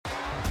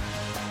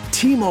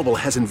T-Mobile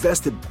has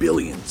invested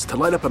billions to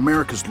light up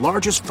America's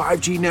largest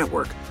 5G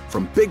network,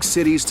 from big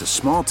cities to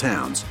small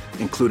towns,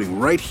 including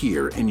right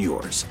here in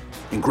yours.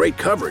 And great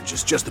coverage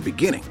is just the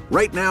beginning.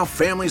 Right now,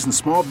 families and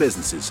small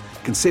businesses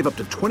can save up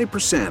to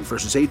 20%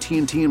 versus AT&T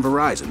and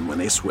Verizon when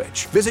they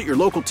switch. Visit your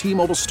local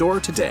T-Mobile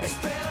store today.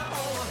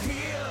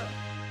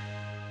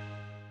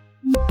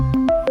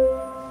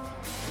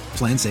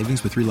 Plan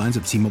savings with 3 lines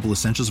of T-Mobile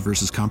Essentials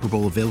versus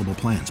comparable available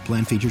plans.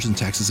 Plan features and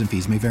taxes and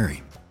fees may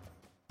vary.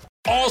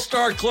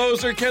 All-star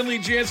closer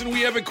Kenley Jansen,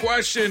 we have a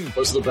question.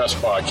 What's the best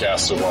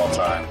podcast of all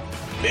time?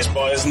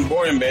 Baseball isn't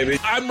boring, baby.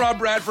 I'm Rob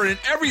Bradford, and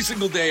every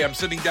single day I'm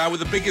sitting down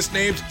with the biggest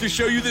names to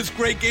show you this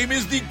great game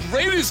is the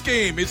greatest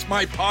game. It's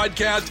my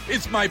podcast.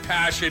 It's my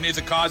passion. It's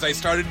a cause I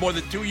started more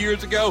than 2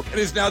 years ago and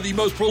is now the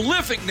most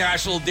prolific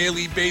national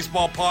daily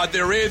baseball pod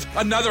there is.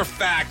 Another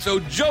fact, so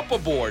jump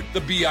aboard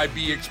the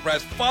BIB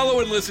Express.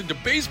 Follow and listen to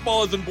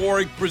Baseball Isn't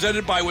Boring,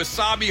 presented by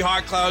Wasabi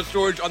Hot Cloud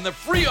Storage on the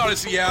free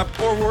Odyssey app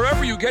or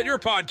wherever you get your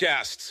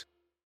podcasts.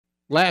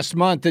 Last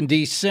month in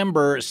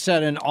December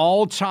set an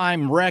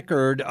all-time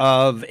record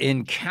of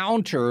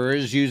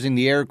encounters, using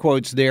the air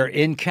quotes there,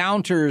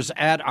 encounters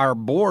at our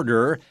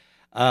border.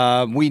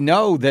 We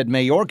know that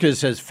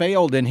Mayorkas has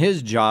failed in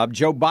his job.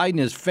 Joe Biden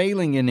is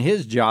failing in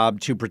his job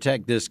to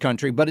protect this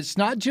country. But it's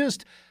not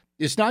just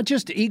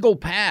Eagle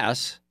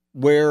Pass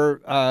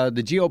where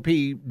the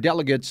GOP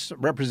delegates,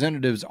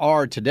 representatives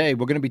are today.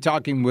 We're going to be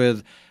talking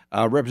with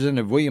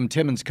Representative William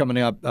Timmons coming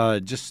up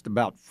just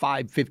about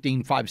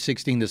 5:15,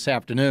 5:16 this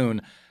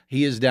afternoon.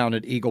 He is down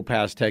at Eagle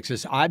Pass,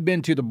 Texas. I've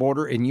been to the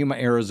border in Yuma,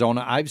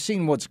 Arizona. I've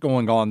seen what's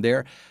going on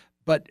there.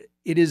 But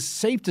it is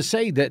safe to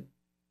say that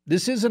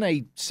this isn't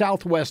a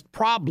Southwest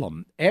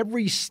problem.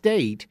 Every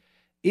state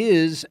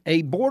is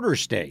a border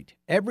state,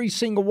 every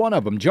single one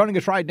of them. Joining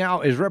us right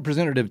now is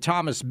Representative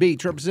Thomas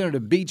Beach.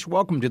 Representative Beach,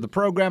 welcome to the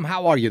program.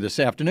 How are you this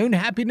afternoon?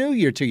 Happy New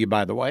Year to you,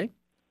 by the way.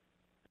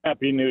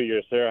 Happy New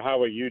Year, sir.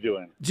 How are you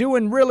doing?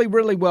 Doing really,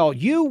 really well.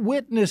 You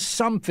witnessed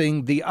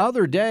something the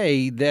other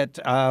day that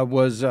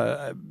was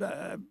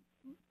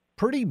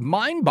pretty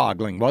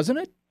mind-boggling, wasn't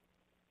it?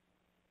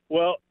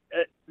 Well,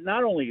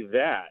 not only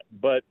that,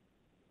 but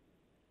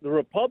the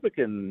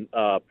Republican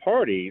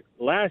Party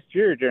last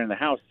year during the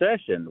House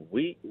session,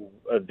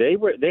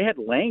 they had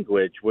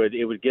language where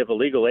it would give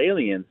illegal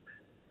aliens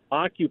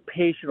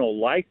occupational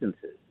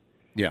licenses.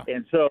 Yeah,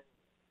 and so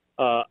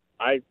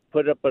I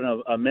put up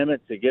an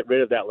amendment to get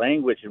rid of that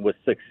language and was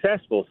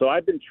successful. So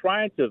I've been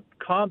trying to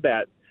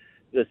combat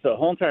this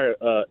whole entire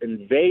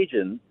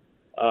invasion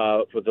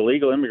for the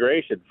legal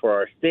immigration for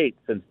our state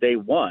since day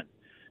one.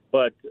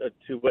 But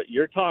to what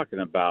you're talking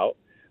about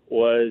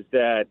was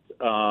that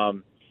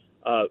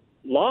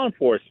law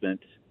enforcement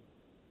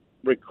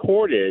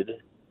recorded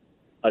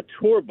a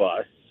tour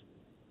bus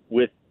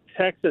with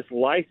Texas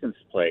license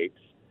plates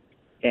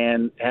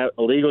and have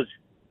illegals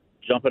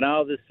jumping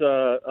out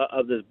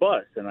of this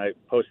bus, and I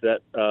posted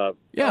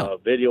that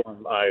video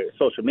on my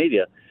social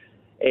media.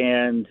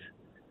 And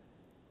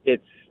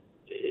it's,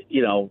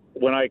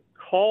 when I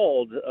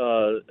called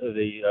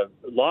the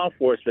law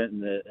enforcement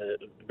and the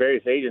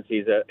various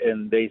agencies,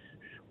 and they,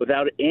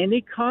 without any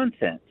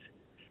content,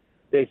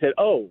 they said,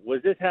 "Oh,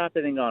 was this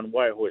happening on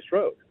White Horse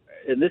Road?"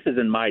 And this is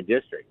in my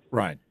district,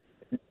 right?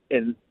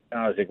 And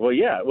I was like, "Well,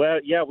 yeah,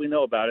 we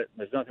know about it.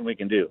 There's nothing we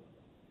can do."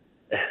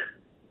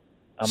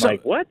 I'm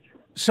like, "What?"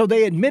 So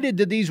they admitted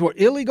that these were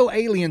illegal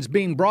aliens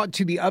being brought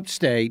to the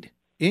upstate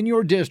in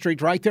your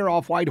district right there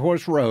off White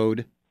Horse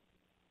Road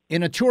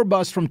in a tour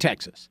bus from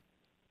Texas.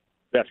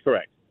 That's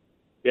correct.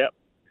 Yep.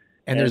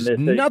 And there's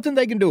nothing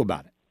they can do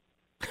about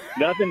it.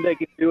 Nothing they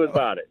can do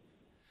about it.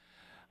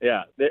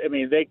 Yeah.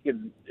 They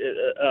can.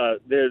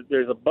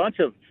 There's a bunch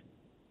of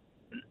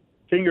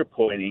finger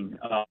pointing,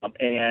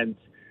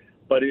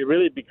 but it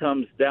really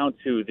becomes down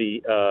to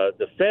the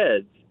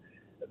feds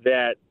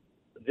that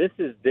this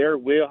is their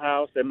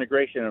wheelhouse,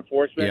 immigration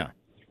enforcement,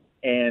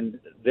 and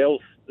they'll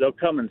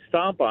come and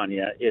stomp on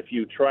you if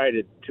you try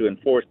to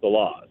enforce the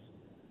laws.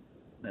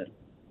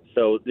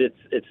 So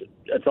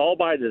it's all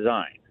by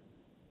design.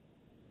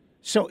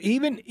 So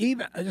even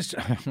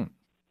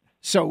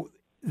so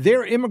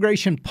their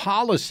immigration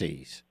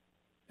policies,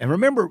 and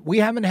remember, we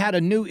haven't had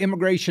a new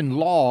immigration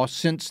law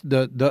since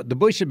the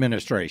Bush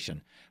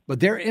administration,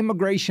 but their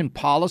immigration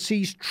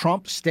policies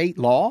trump state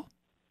law?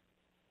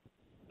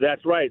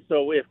 That's right.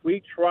 So if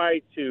we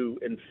try to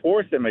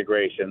enforce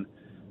immigration,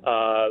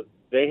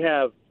 they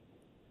have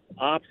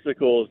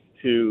obstacles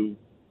to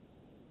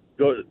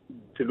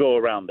go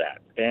around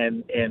that,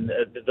 and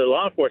the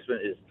law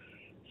enforcement is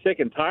sick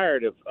and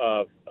tired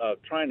of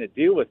trying to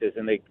deal with this,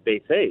 and they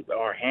say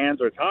our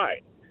hands are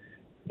tied,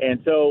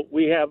 and so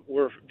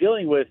we're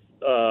dealing with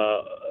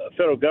a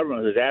federal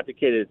government who's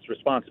abdicated its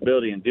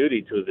responsibility and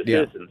duty to the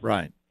citizens,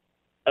 right?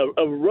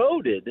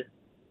 Eroded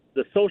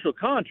the social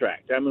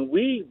contract. I mean,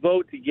 we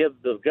vote to give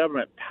the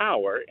government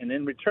power, and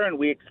in return,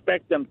 we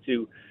expect them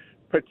to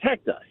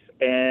protect us.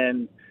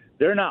 And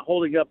they're not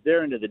holding up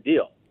their end of the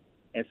deal.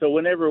 And so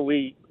whenever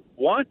we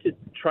want to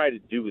try to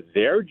do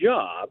their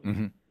job,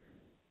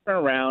 turn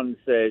turn around and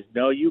says,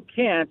 no, you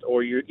can't,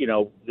 or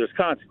there's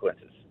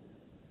consequences.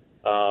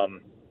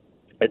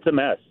 It's a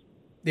mess.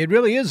 It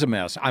really is a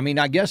mess. I mean,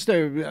 I guess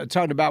they're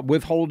talking about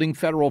withholding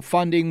federal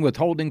funding,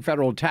 withholding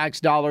federal tax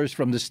dollars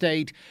from the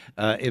state.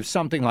 If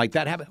something like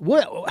that happens,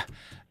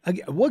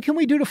 what can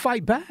we do to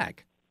fight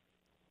back?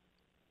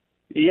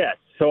 Yes.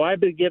 So I've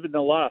been giving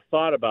a lot of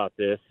thought about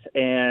this,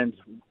 and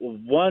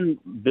one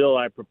bill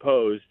I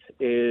proposed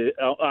is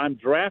I'm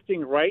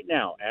drafting right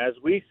now as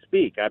we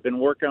speak. I've been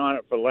working on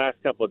it for the last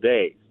couple of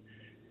days.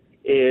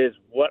 Is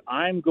what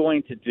I'm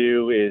going to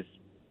do is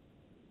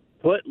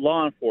put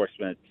law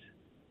enforcement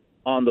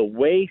on the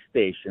way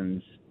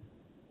stations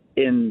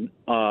in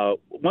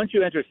once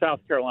you enter South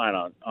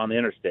Carolina on the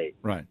interstate.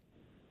 Right.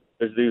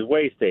 There's these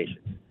way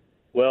stations.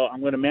 Well,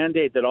 I'm going to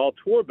mandate that all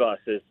tour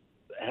buses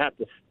have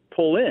to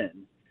pull in,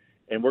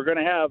 and we're going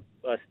to have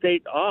a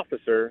state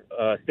officer,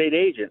 state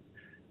agent,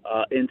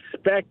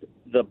 inspect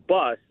the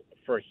bus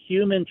for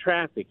human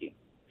trafficking.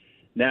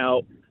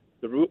 Now,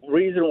 the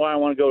reason why I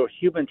want to go to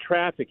human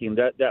trafficking,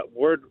 that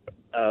word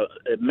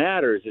it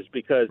matters, is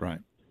because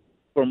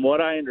from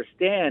what I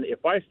understand,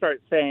 if I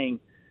start saying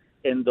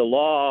in the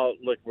law,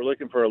 look, we're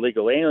looking for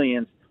illegal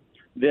aliens,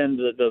 then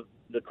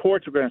the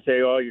courts are going to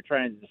say, oh, you're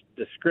trying to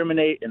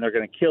discriminate, and they're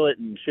going to kill it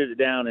and shoot it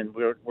down, and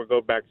we'll go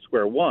back to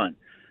square one.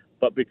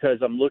 But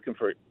because I'm looking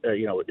for,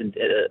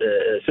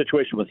 a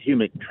situation with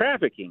human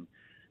trafficking,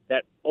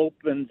 that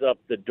opens up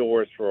the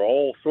doors for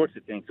all sorts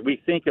of things.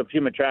 We think of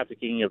human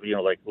trafficking of,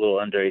 like little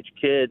underage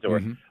kids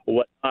or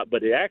whatnot,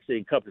 but it actually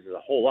encompasses a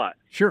whole lot.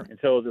 Sure. And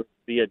so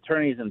the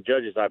attorneys and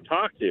judges I've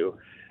talked to,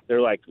 they're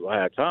like,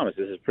 wow, Thomas,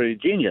 this is pretty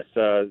genius.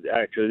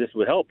 Actually, this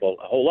would help a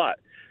whole lot.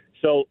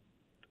 So,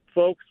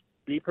 folks,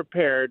 be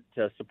prepared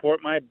to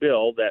support my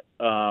bill that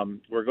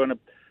we're going to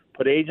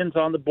put agents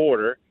on the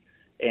border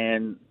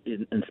and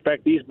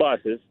inspect these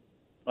buses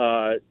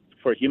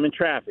for human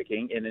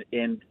trafficking.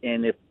 And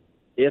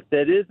if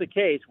that is the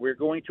case, we're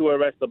going to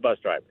arrest the bus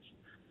drivers.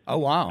 Oh,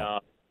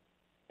 wow.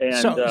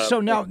 So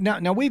now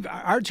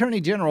our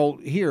Attorney General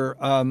here,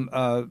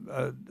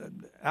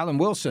 Alan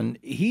Wilson,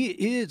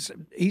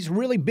 he's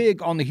really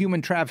big on the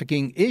human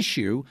trafficking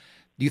issue.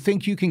 Do you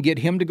think you can get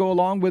him to go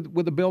along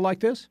with a bill like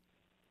this?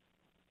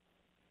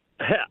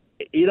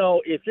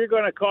 If you're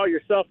going to call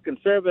yourself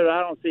conservative,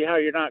 I don't see how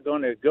you're not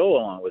going to go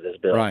along with this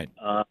bill. Right.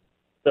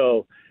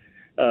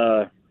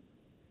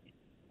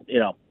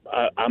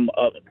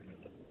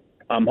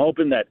 I'm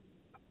hoping that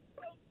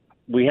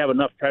we have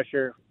enough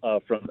pressure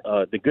from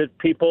the good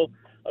people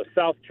of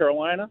South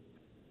Carolina.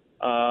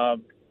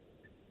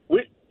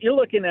 You're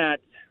looking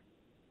at,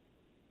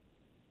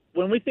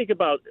 when we think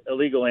about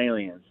illegal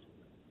aliens,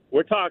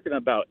 we're talking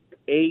about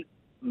 8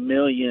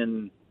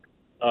 million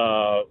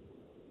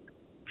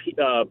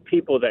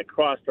people that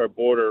crossed our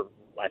border,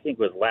 I think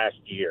it was last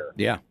year.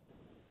 Yeah.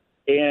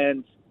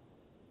 And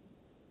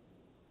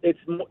it's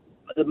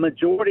the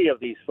majority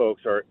of these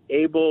folks are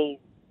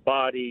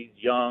able-bodied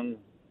young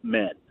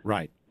men.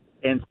 Right.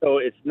 And so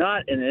it's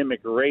not an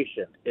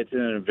immigration, it's an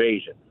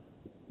invasion.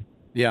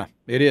 Yeah,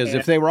 it is.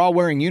 If they were all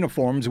wearing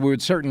uniforms, we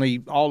would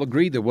certainly all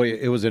agree that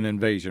it was an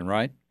invasion,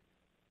 right?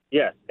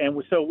 Yes.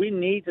 And so we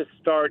need to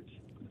start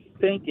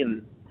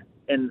thinking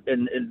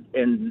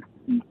and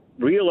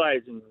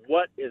realizing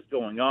what is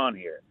going on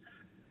here.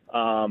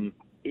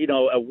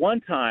 At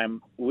one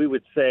time we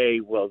would say,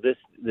 well, this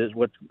is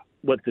what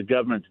the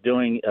government's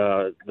doing,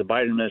 the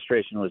Biden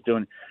administration was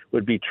doing,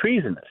 would be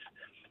treasonous.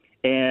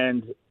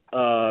 And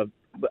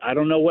but I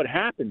don't know what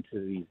happened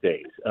to these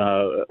days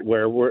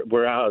where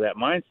we're out of that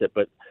mindset,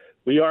 but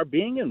we are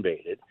being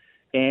invaded.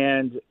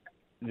 And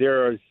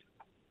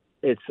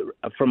it's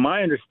from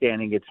my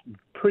understanding, it's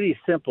pretty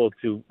simple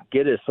to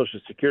get a Social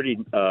Security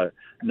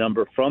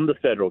number from the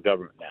federal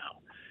government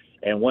now.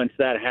 And once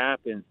that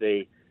happens,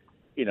 they're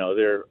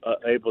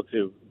able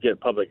to get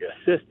public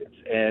assistance.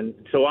 And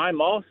so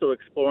I'm also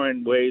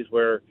exploring ways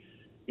where,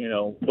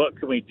 what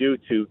can we do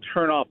to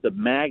turn off the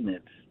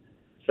magnets,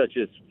 such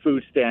as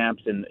food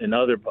stamps and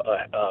other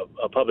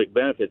public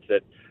benefits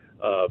that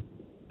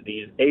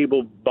these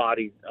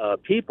able-bodied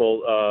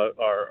people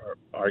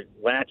are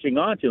latching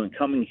onto and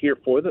coming here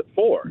for.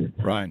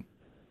 Right.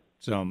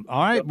 So,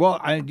 all right. Well,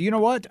 you know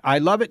what? I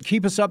love it.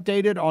 Keep us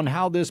updated on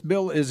how this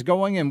bill is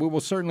going, and we will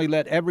certainly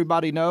let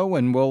everybody know,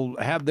 and we'll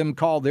have them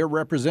call their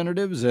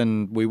representatives,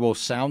 and we will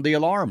sound the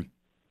alarm.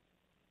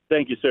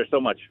 Thank you, sir,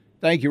 so much.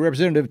 Thank you,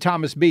 Representative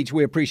Thomas Beach.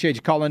 We appreciate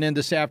you calling in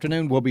this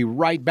afternoon. We'll be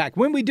right back.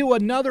 When we do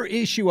another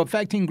issue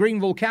affecting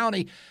Greenville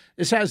County,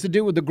 this has to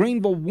do with the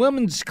Greenville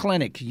Women's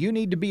Clinic. You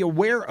need to be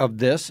aware of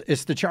this.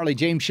 It's the Charlie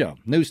James Show.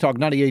 News Talk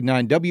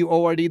 98.9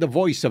 WORD, the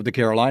voice of the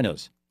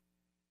Carolinas.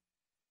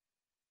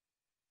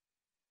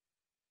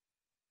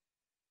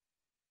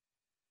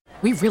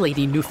 We really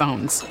need new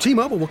phones.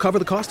 T-Mobile will cover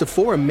the cost of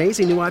 4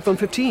 amazing new iPhone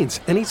 15s,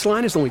 and each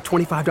line is only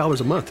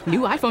 $25 a month. New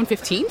iPhone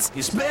 15s?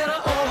 It's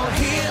better over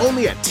here.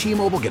 Only at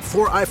T-Mobile, get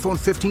 4 iPhone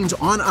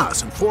 15s on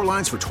us and 4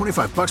 lines for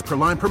 $25 per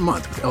line per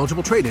month with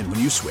eligible trade-in when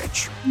you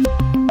switch.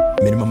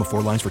 Minimum of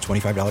 4 lines for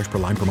 $25 per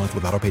line per month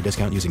with autopay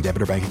discount using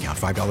debit or bank account.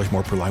 $5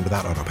 more per line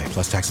without autopay,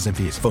 plus taxes and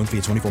fees. Phone fee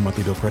at 24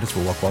 monthly bill credits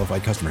for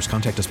well-qualified customers.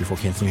 Contact us before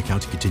canceling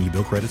account to continue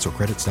bill credits or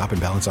credit stop and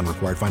balance on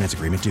required finance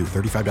agreement due.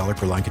 $35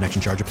 per line connection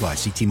charge applies.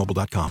 See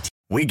T-Mobile.com.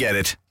 We get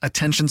it.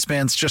 Attention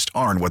spans just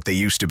aren't what they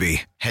used to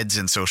be. Heads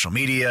in social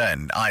media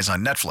and eyes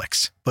on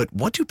Netflix. But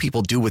what do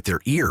people do with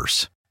their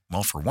ears?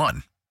 Well, for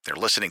one, they're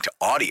listening to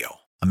audio.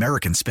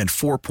 Americans spend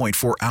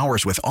 4.4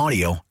 hours with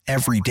audio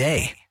every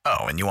day.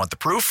 Oh, and you want the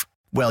proof?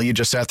 Well, you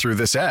just sat through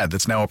this ad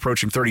that's now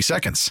approaching 30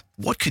 seconds.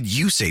 What could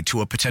you say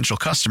to a potential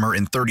customer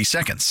in 30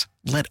 seconds?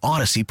 Let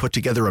Odyssey put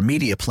together a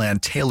media plan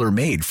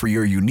tailor-made for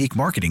your unique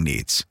marketing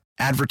needs.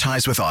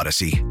 Advertise with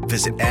Odyssey.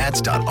 Visit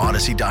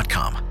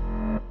ads.odyssey.com.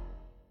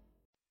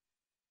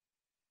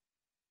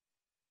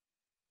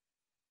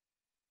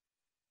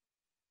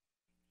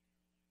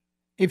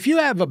 If you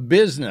have a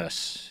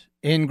business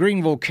in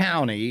Greenville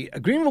County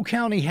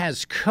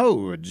has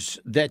codes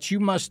that you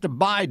must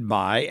abide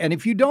by, and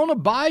if you don't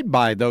abide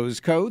by those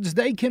codes,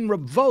 they can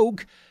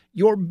revoke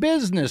your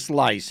business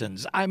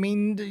license. I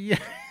mean,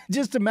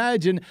 just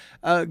imagine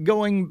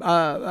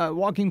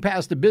walking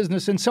past a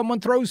business and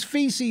someone throws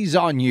feces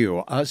on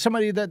you.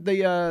 Somebody that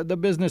the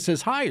business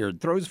has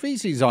hired throws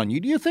feces on you.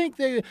 Do you think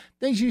they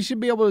think you should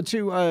be able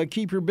to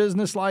keep your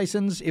business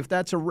license if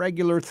that's a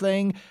regular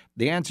thing?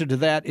 The answer to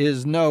that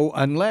is no,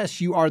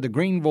 unless you are the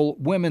Greenville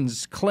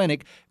Women's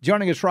Clinic.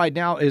 Joining us right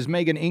now is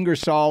Meagan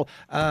Ingersoll.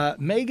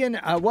 Meagan,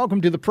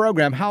 welcome to the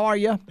program. How are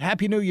you?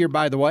 Happy New Year,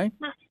 by the way.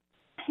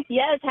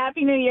 Yes,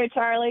 Happy New Year,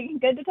 Charlie.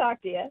 Good to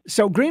talk to you.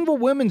 So Greenville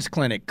Women's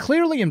Clinic,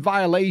 clearly in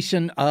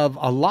violation of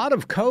a lot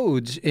of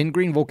codes in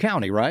Greenville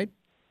County, right?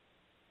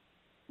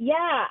 Yeah,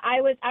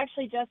 I was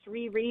actually just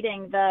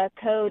rereading the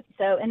code.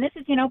 So, and this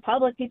is,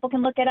 public. People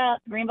can look it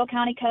up. Greenville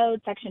County Code,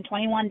 Section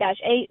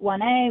 21-8,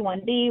 1A,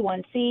 1B,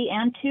 1C,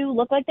 and 2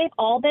 look like they've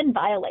all been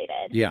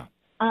violated. Yeah.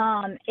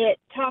 It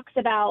talks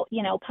about,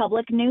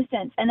 public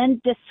nuisance and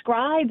then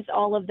describes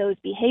all of those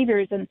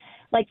behaviors. And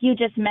like you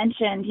just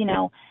mentioned,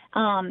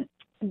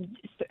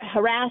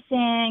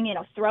 harassing,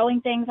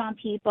 throwing things on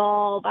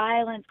people,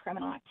 violence,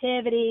 criminal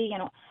activity,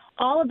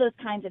 all of those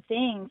kinds of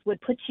things would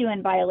put you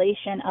in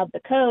violation of the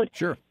code.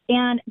 Sure.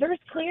 And there's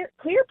clear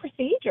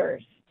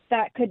procedures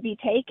that could be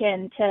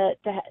taken to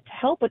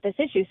help with this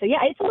issue. So, yeah,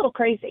 it's a little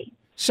crazy.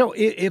 So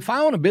if I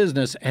own a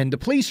business and the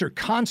police are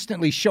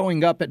constantly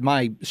showing up at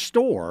my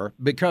store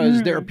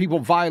because there are people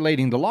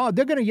violating the law,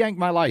 they're going to yank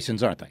my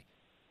license, aren't they?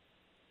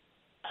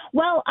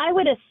 Well, I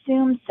would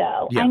assume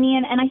so. Yeah. I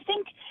mean, and I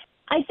think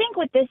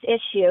with this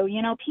issue,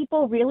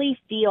 people really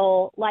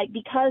feel like,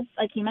 because,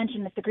 like you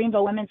mentioned, it's the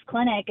Greenville Women's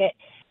Clinic,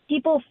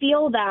 people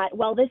feel that,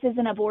 well, this is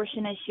an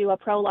abortion issue, a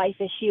pro-life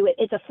issue.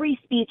 It's a free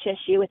speech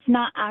issue. It's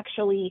not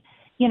actually,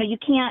 you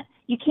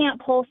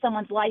can't pull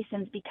someone's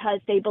license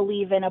because they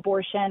believe in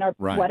abortion or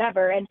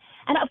whatever. And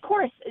of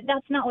course,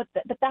 that's not what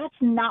the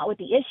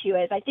issue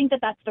is. I think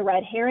that's the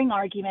red herring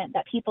argument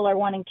that people are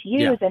wanting to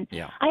use.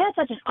 I had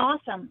such an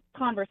awesome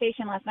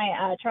conversation last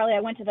night, Charlie.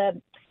 I went to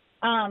the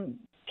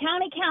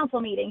county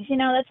council meetings.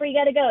 That's where you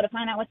got to go to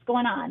find out what's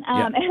going on.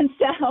 And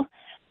so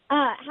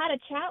had a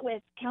chat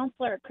with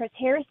Counselor Chris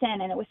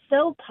Harrison, and it was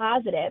so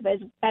positive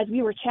as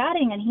we were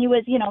chatting, and he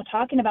was,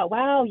 talking about,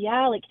 wow,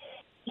 yeah, like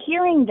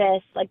hearing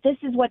this, like this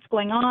is what's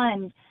going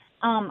on.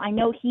 I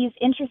know he's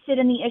interested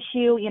in the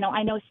issue.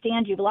 I know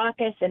Stan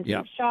Jubilakis and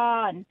Steve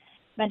Shaw and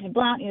Benton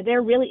Blount,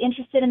 they're really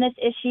interested in this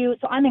issue.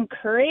 So I'm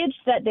encouraged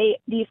that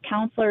these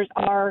counselors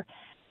are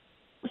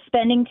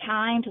spending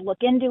time to look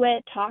into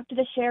it, talk to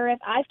the sheriff.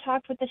 I've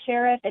talked with the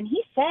sheriff, and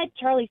he said,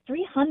 Charlie,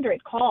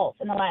 300 calls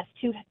in the last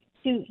 2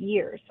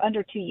 years,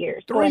 under 2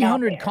 years.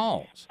 300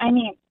 calls. I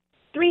mean,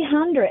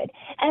 300.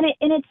 And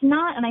it's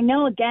not, and I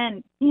know,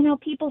 again,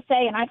 people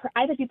say, and I've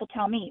had people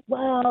tell me,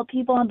 well,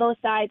 people on both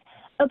sides,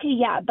 okay,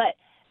 yeah, but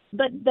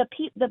the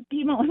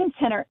Piedmont Women's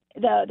Center,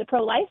 the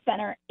pro-life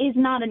center, is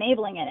not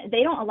enabling it.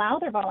 They don't allow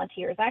their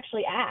volunteers, I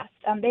actually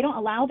asked, they don't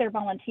allow their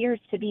volunteers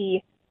to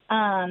be,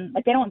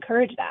 they don't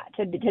encourage that,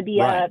 to be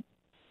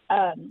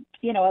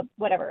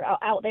whatever,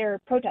 out there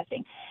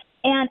protesting.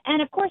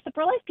 And of course, the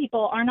pro-life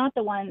people are not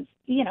the ones,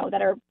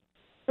 that are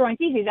throwing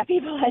feces at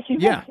people, as you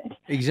mentioned.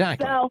 Yeah,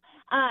 exactly. So,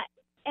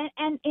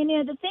 and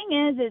the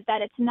thing is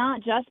that it's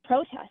not just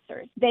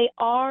protesters. They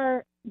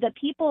are the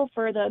people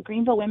for the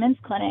Greenville Women's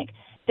Clinic.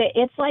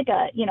 It's like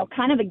a,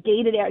 kind of a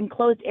gated,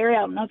 enclosed area.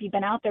 I don't know if you've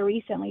been out there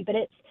recently, but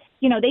it's,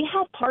 they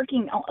have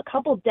parking, a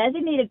couple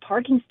designated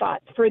parking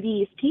spots for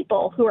these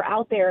people who are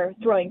out there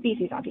throwing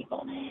feces on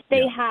people.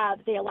 They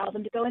allow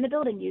them to go in the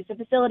building, use the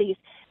facilities.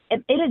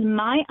 It is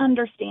my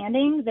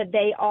understanding that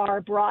they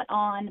are brought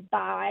on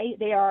by,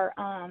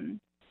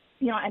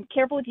 I'm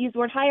careful to use the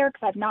word hire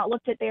because I've not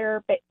looked at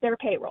their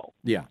payroll.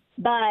 Yeah.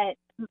 But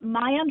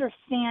my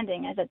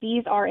understanding is that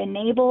these are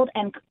enabled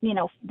and,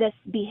 this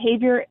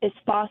behavior is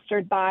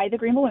fostered by the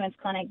Greenville Women's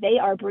Clinic. They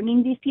are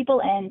bringing these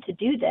people in to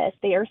do this.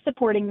 They are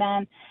supporting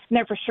them, and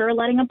they're for sure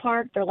letting them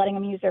park. They're letting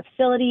them use their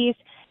facilities.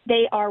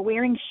 They are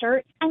wearing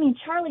shirts. I mean,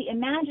 Charlie,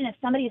 imagine if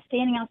somebody is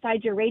standing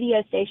outside your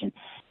radio station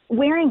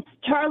wearing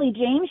Charlie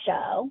James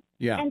show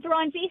and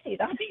throwing feces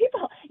on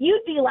people.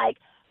 You'd be like,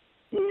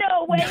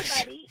 no way,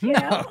 buddy. You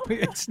know?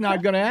 It's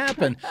not going to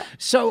happen.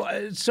 So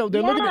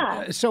they're looking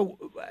at. So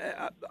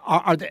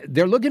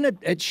they're looking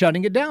at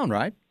shutting it down,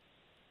 right?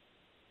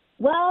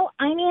 Well,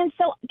 I mean,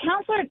 so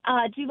Counselor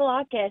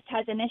Givalakis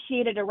has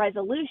initiated a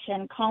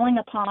resolution calling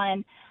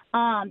upon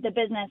the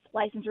business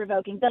license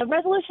revoking. The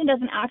resolution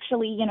doesn't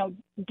actually,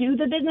 do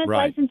the business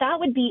license. That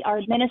would be our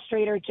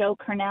administrator, Joe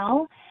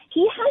Cornell.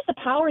 He has the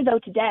power, though,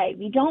 today.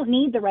 We don't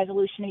need the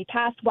resolution to be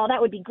passed. While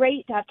that would be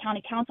great to have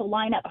county council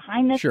line up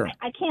behind this, sure.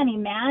 I can't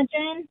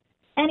imagine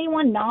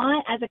anyone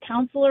not, as a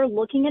counselor,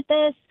 looking at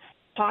this,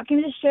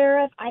 talking to the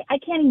sheriff. I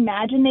can't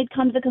imagine they'd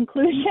come to the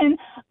conclusion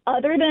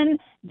other than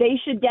they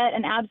should get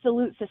an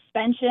absolute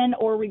suspension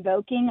or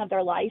revoking of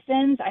their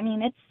license. I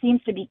mean, it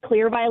seems to be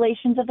clear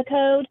violations of the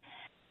code.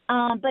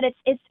 But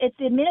it's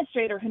the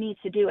administrator who needs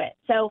to do it.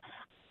 So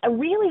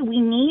really, we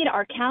need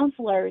our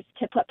counselors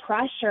to put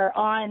pressure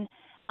on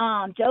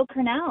Joe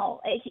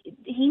Cornell.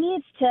 He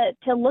needs to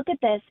look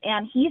at this,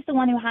 and he's the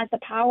one who has the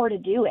power to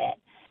do it.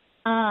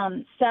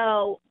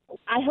 So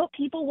I hope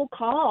people will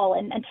call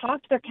and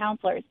talk to their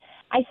counselors.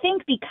 I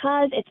think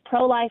because it's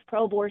pro-life,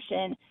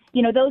 pro-abortion,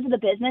 those are the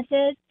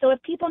businesses. So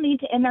if people need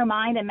to, in their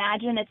mind,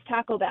 imagine it's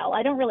Taco Bell,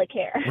 I don't really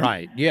care.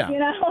 Right, yeah.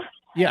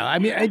 Yeah, I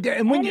mean,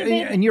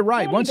 and you're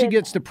right. Once it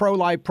gets to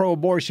pro-life,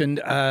 pro-abortion,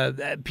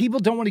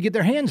 people don't want to get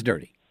their hands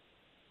dirty.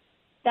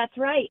 That's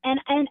right.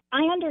 And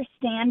I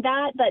understand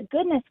that, but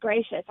goodness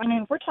gracious, I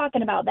mean, if we're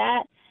talking about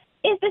that,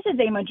 if this is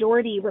a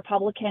majority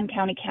Republican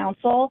county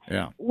council,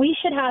 we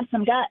should have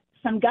some guts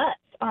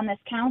on this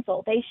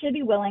council. They should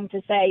be willing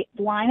to say,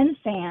 line in the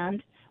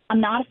sand, I'm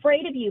not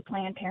afraid of you,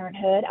 Planned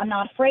Parenthood. I'm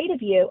not afraid of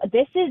you.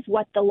 This is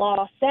what the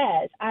law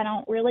says. I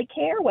don't really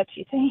care what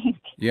you think.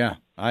 Yeah,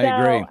 I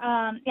agree.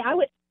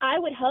 I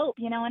would hope,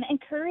 and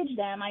encourage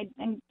them.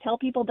 And tell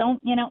people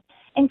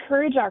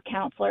encourage our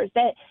counselors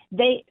that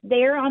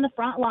they're on the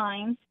front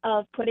lines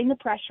of putting the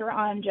pressure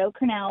on Joe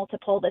Cornell to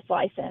pull this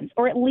license,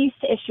 or at least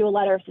to issue a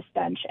letter of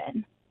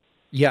suspension.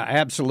 Yeah,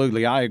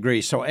 absolutely. I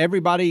agree. So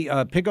everybody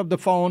pick up the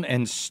phone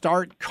and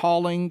start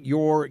calling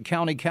your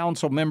county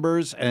council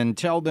members and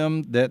tell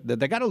them that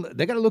they got to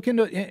look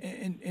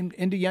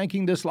into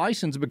yanking this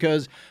license,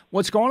 because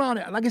what's going on,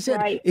 like I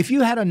said, if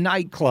you had a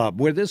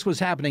nightclub where this was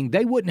happening,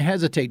 they wouldn't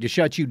hesitate to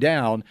shut you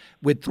down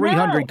with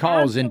 300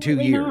 calls in 2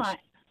 years. Not.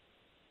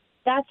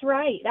 That's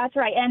right.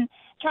 And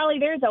Charlie,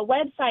 there's a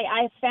website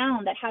I have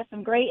found that has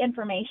some great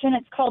information.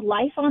 It's called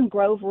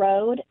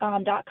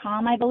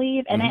lifeongroveroad.com, I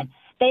believe. And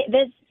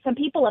some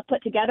people have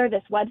put together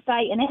this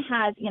website, and it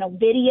has,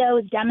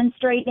 videos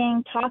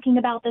demonstrating, talking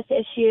about this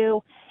issue.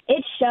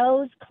 It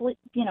shows,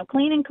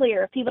 clean and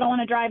clear. If people don't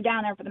want to drive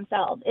down there for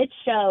themselves, it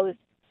shows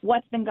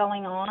what's been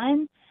going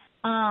on.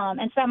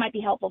 And so that might be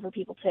helpful for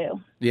people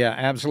too. Yeah,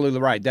 absolutely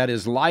right. That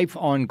is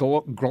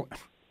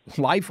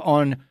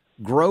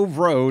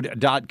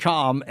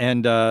lifeongroveroad.com.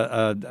 And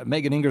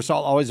Meagan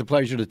Ingersoll, always a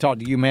pleasure to talk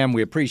to you, ma'am.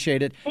 We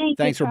appreciate it.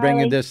 Thanks for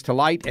bringing this to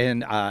light,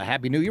 and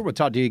Happy New Year. We'll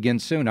talk to you again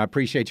soon. I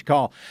appreciate your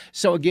call.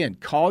 So again,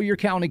 call your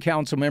county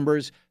council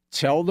members,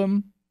 tell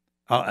them,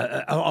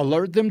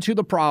 alert them to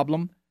the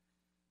problem.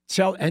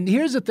 And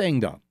here's the thing,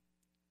 though.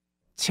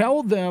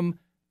 Tell them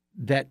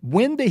that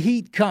when the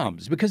heat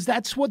comes, because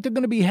that's what they're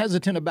going to be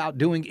hesitant about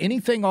doing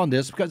anything on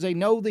this, because they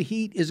know the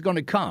heat is going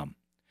to come.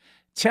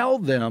 Tell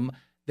them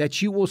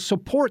that you will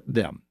support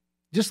them,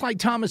 just like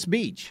Thomas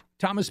Beach.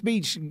 Thomas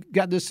Beach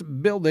got this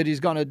bill that he's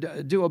going to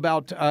do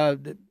about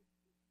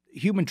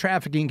human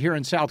trafficking here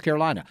in South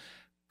Carolina.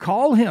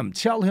 Call him.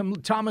 Tell him,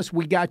 Thomas,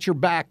 we got your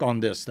back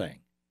on this thing.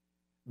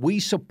 We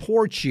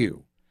support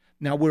you.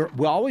 Now, we're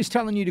always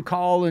telling you to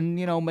call and,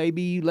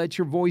 maybe let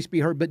your voice be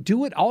heard, but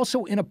do it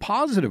also in a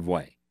positive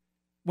way.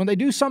 When they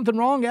do something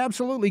wrong,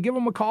 absolutely give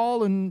them a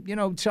call and,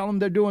 tell them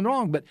they're doing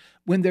wrong. But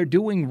when they're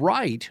doing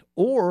right,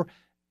 or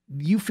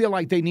you feel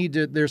like they need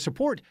their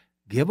support,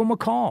 give them a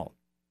call.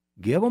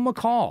 Give them a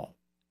call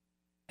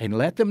and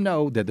let them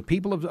know that the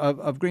people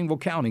of Greenville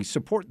County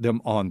support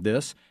them on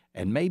this,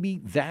 and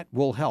maybe that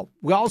will help.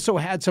 We also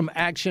had some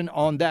action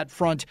on that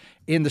front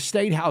in the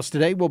State House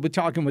today. We'll be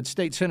talking with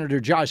State Senator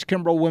Josh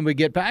Kimbrell when we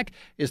get back.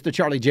 It's the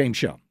Charlie James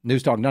Show.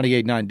 News Talk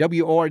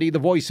 98.9 WORD, the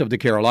voice of the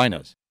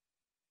Carolinas.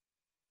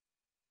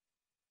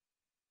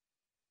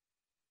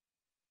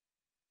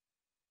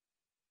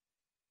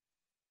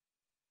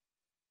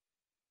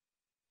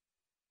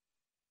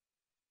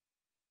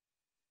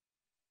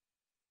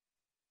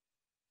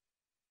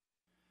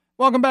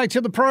 Welcome back to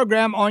the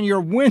program on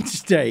your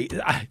Wednesday.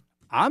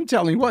 I'm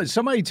telling you what,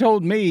 somebody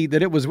told me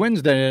that it was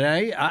Wednesday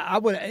today. I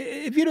would,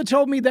 if you'd have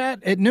told me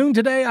that at noon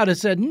today, I'd have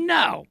said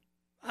no.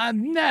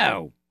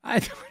 No.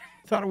 I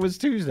thought it was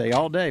Tuesday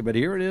all day, but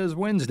here it is,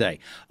 Wednesday.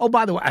 Oh,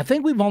 by the way, I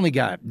think we've only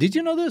got, did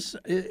you know this?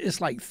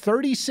 It's like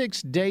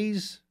 36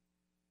 days,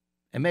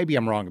 and maybe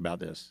I'm wrong about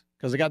this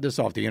because I got this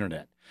off the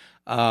internet.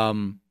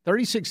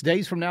 36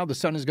 days from now, the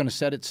sun is going to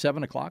set at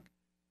 7 o'clock.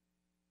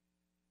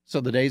 So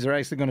the days are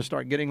actually going to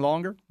start getting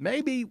longer?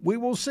 Maybe. We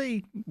will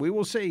see. We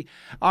will see.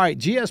 All right,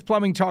 GS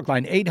Plumbing Talk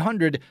Line,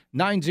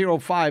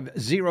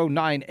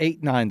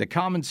 800-905-0989. The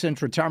Common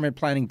Sense Retirement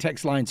Planning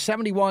text line,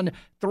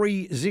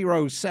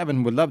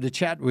 71307. Would love to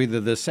chat with you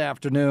this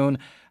afternoon.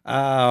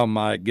 Oh,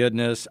 my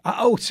goodness.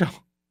 So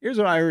here's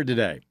what I heard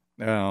today.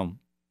 Will,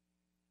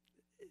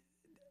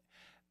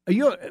 are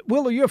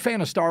you a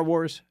fan of Star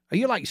Wars? Are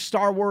you like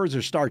Star Wars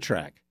or Star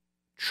Trek?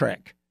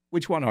 Trek.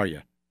 Which one are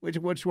you?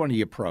 Which one are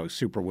you pro,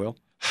 Super Will?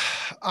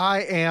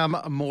 I am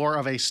more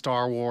of a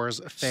Star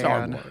Wars fan.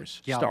 Star Wars.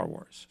 Yep. Star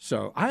Wars.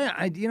 So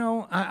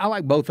I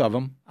like both of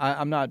them.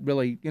 I'm not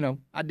really,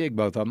 I dig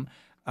both of them.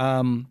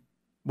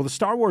 Well, the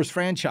Star Wars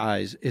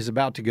franchise is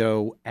about to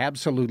go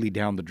absolutely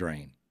down the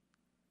drain.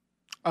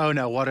 Oh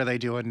no! What are they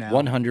doing now?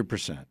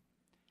 100%.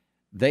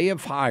 They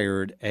have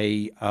hired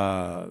a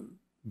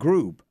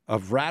group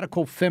of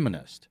radical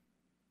feminists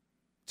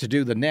to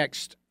do the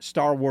next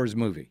Star Wars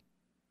movie.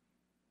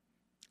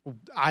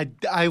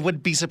 I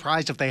would be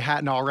surprised if they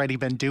hadn't already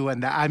been doing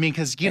that. I mean,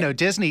 because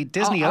Disney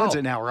owns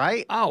it now,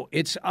 right?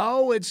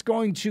 It's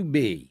going to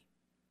be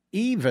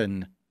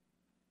even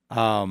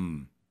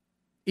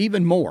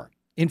more.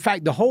 In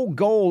fact, the whole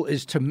goal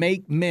is to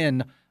make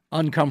men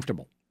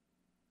uncomfortable.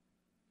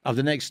 Of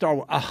the next Star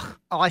Wars.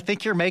 I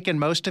think you're making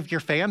most of your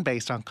fan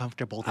base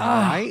uncomfortable, then,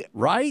 right?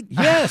 Right?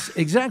 Yes,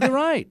 exactly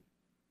right.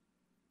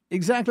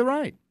 Exactly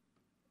right.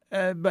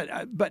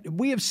 But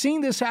we have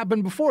seen this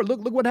happen before.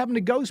 Look what happened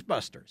to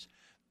Ghostbusters.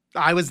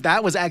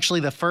 That was actually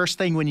the first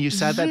thing when you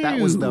said that. That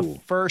was the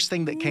first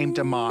thing that came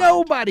to mind.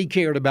 Nobody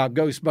cared about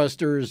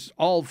Ghostbusters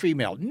all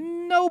female.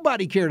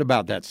 Nobody cared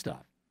about that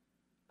stuff.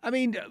 I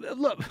mean,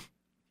 look,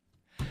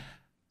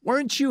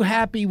 weren't you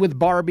happy with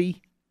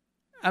Barbie?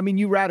 I mean,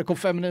 you radical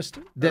feminist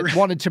that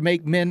wanted to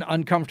make men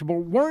uncomfortable.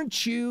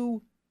 Weren't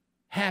you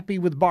happy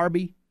with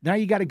Barbie? Now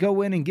you got to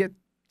go in and get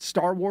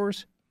Star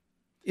Wars?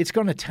 It's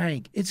going to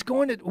tank.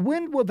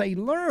 When will they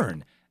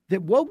learn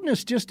that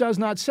wokeness just does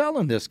not sell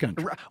in this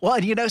country? Well,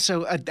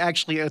 so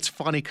actually it's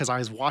funny because I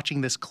was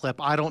watching this clip.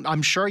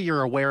 I'm sure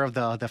you're aware of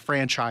the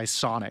franchise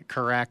Sonic,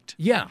 correct?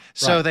 Yeah.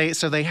 So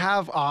they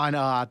have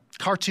on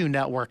Cartoon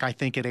Network, I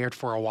think it aired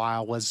for a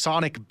while, was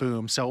Sonic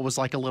Boom. So it was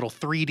like a little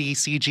 3D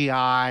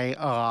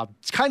CGI,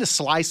 kind of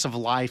slice of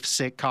life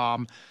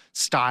sitcom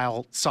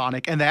style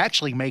Sonic, and they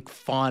actually make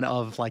fun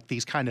of like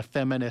these kind of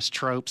feminist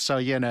tropes. So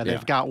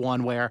they've got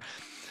one where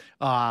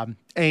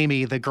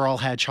Amy, the girl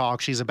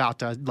hedgehog, she's about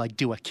to like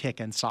do a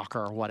kick in soccer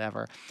or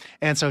whatever.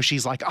 And so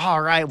she's like,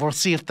 all right, we'll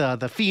see if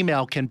the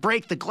female can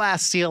break the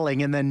glass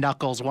ceiling. And then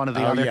Knuckles, one of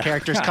the other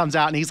characters, comes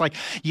out and he's like,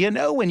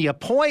 when you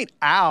point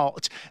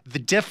out the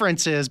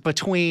differences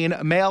between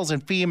males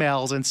and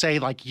females and say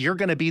like, you're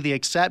going to be the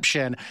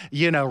exception,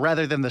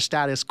 rather than the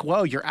status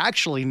quo, you're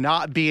actually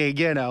not being,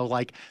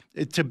 like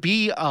to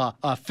be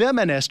a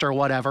feminist or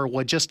whatever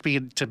would just be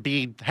to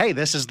be, hey,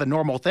 this is the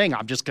normal thing.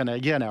 I'm just going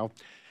to,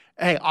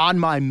 hey, on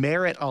my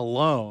merit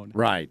alone.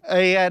 Right.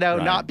 Right.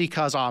 Not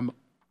because I'm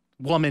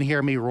woman,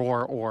 hear me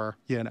roar or,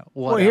 whatever.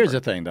 Well, here's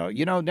the thing, though.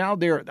 Now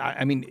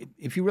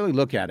if you really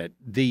look at it,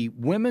 the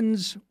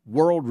women's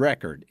world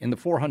record in the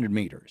 400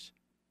 meters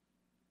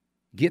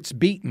gets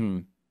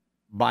beaten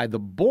by the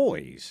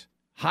boys'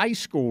 high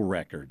school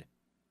record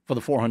for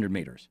the 400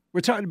 meters. We're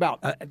talking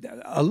about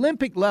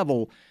Olympic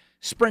level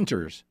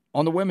sprinters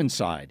on the women's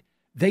side.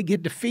 They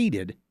get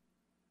defeated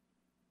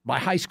by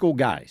high school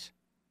guys.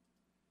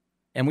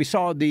 And we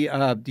saw the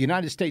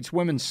United States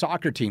women's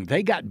soccer team.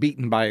 They got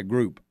beaten by a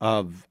group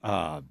of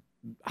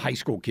high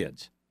school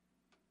kids.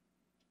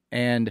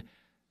 And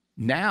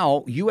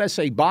now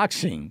USA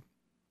Boxing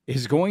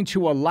is going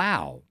to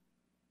allow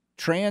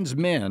trans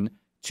men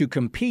to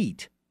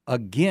compete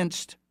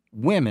against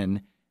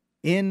women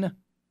in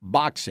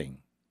boxing.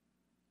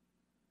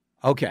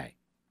 Okay.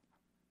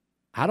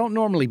 I don't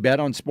normally bet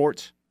on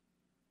sports,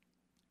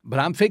 but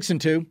I'm fixing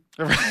to.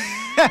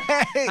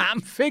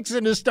 I'm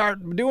fixing to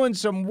start doing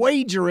some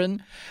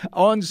wagering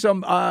on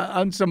some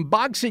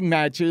boxing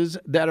matches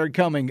that are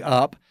coming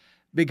up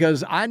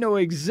because I know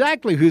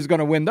exactly who's going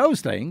to win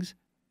those things.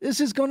 This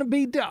is going to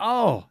be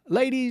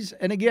ladies,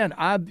 and again,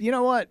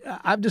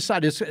 I've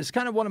decided it's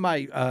kind of one of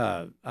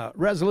my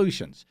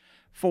resolutions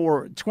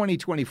for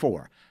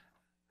 2024.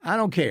 I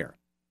don't care.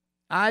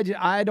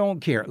 I don't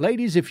care.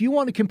 Ladies, if you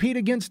want to compete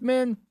against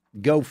men,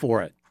 go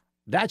for it.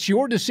 That's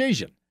your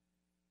decision.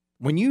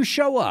 When you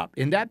show up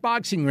in that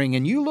boxing ring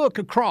and you look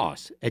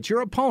across at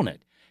your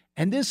opponent,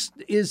 and this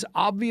is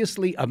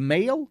obviously a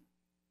male,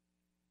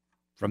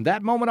 from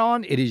that moment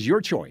on, it is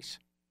your choice.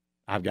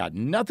 I've got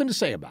nothing to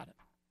say about it.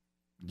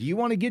 Do you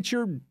want to get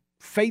your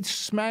face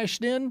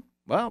smashed in?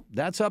 Well,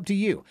 that's up to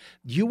you.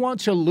 Do you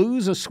want to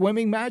lose a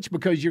swimming match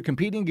because you're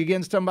competing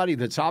against somebody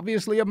that's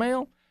obviously a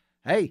male?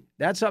 Hey,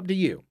 that's up to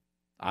you.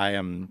 I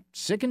am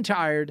sick and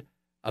tired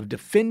of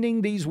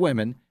defending these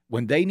women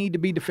when they need to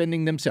be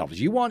defending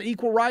themselves. You want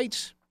equal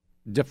rights?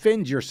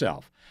 Defend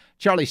yourself.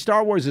 Charlie,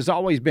 Star Wars has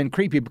always been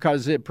creepy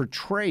because it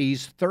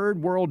portrays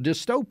third world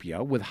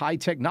dystopia with high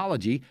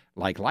technology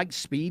like light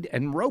speed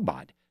and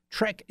robot.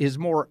 Trek is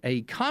more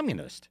a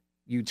communist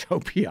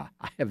Utopia.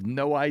 I have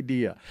no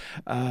idea.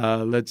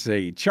 Let's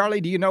see.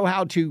 Charlie, do you know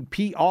how to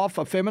pee off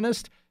a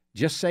feminist?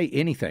 Just say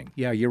anything.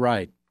 Yeah, you're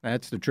right.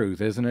 That's the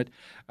truth, isn't it?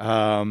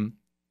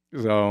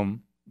 So,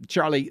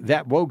 Charlie,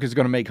 that woke is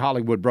going to make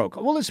Hollywood broke.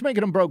 Well, it's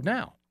making them broke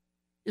now.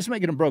 It's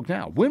making them broke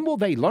now. When will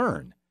they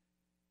learn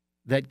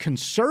that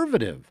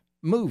conservative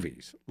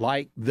movies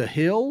like The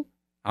Hill,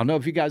 I don't know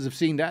if you guys have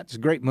seen that. It's a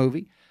great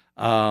movie.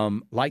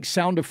 Like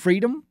Sound of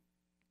Freedom,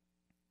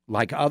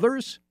 like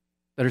others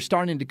that are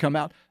starting to come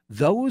out,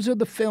 those are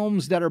the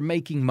films that are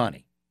making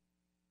money.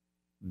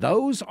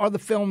 Those are the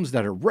films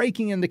that are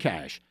raking in the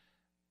cash.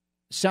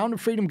 Sound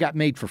of Freedom got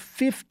made for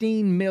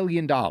 $15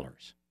 million.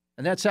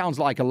 And that sounds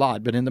like a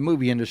lot, but in the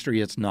movie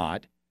industry, it's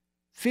not.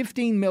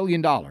 $15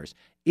 million.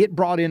 It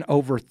brought in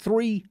over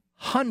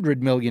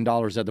 $300 million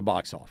at the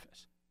box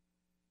office.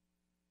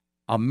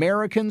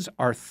 Americans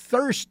are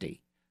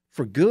thirsty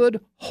for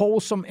good,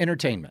 wholesome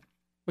entertainment.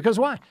 Because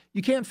why?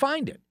 You can't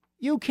find it.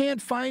 You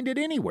can't find it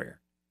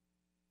anywhere.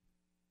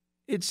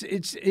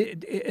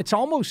 It's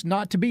almost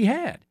not to be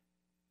had.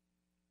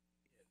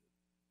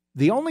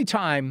 The only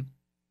time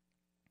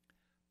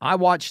I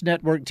watch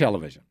network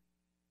television,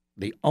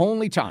 the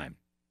only time,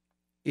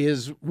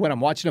 is when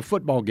I'm watching a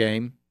football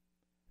game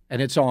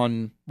and it's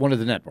on one of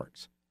the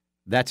networks.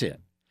 That's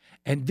it.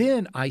 And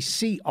then I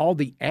see all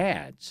the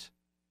ads,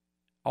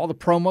 all the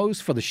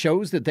promos for the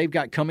shows that they've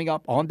got coming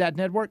up on that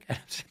network, and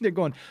I'm sitting there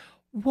going,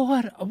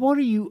 what are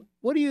you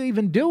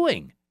even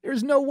doing?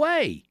 There's no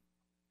way.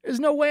 There's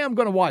no way I'm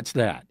going to watch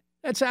that.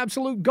 That's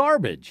absolute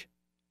garbage.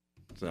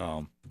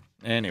 So,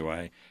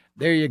 anyway,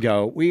 there you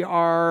go. We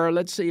are,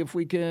 let's see if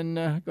we can,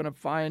 going to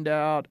find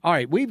out. All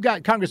right, we've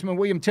got Congressman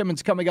William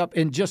Timmons coming up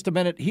in just a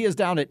minute. He is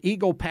down at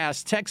Eagle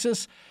Pass,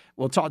 Texas.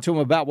 We'll talk to him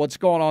about what's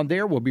going on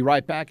there. We'll be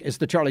right back. It's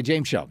the Charlie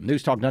James Show.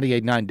 News Talk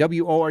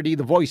 98.9 WORD,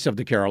 the voice of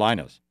the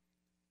Carolinas.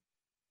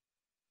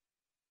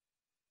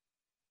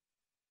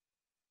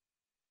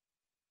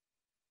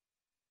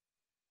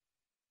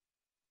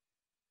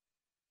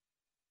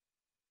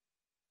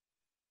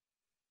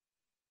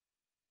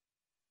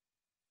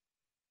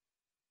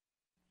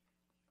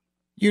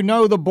 You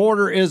know the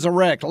border is a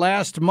wreck.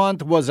 Last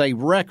month was a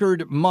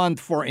record month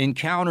for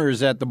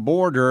encounters at the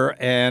border,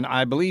 and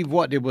I believe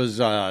it was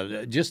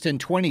just in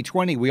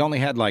 2020, we only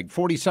had like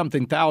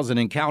 40-something thousand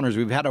encounters.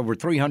 We've had over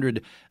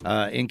 300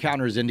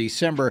 encounters in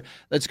December.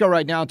 Let's go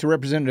right now to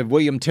Representative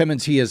William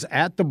Timmons. He is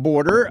at the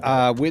border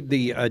with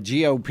the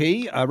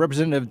GOP.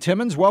 Representative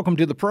Timmons, welcome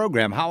to the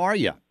program. How are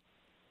you?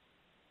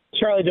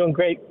 Charlie, doing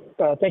great.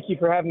 Thank you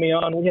for having me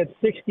on. We had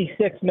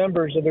 66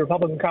 members of the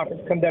Republican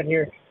conference come down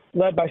here,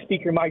 led by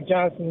Speaker Mike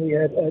Johnson. We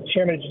had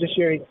Chairman of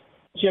Judiciary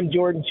Jim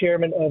Jordan,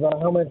 Chairman of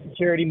Homeland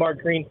Security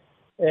Mark Green.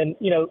 And,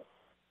 you know,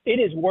 it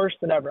is worse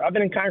than ever. I've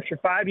been in Congress for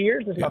 5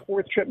 years. This is my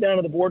fourth trip down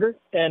to the border.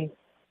 And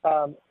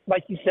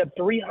like you said,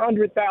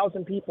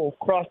 300,000 people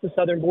crossed the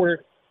southern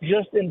border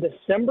just in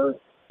December.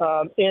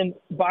 In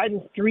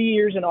Biden's 3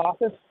 years in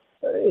office,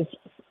 it's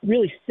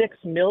really 6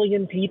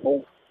 million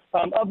people,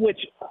 of which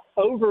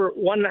over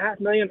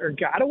 1.5 million are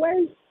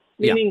gotaways,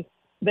 meaning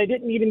they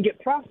didn't even get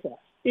processed.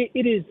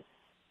 It is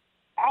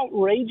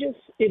outrageous.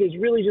 It is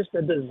really just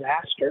a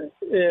disaster.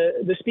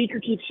 The speaker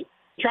keeps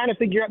trying to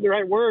figure out the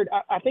right word.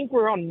 I think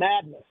we're on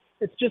madness.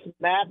 It's just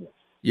madness.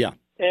 Yeah.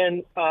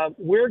 And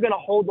we're going to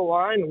hold the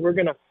line, and we're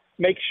going to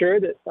make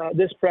sure that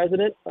this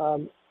president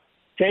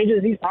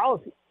changes these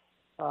policies.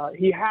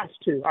 He has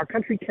to. Our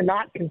country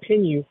cannot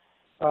continue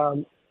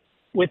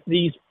with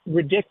these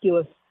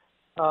ridiculous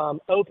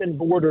open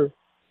border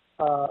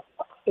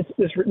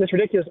this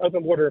ridiculous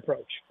open border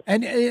approach.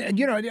 And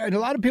you know, a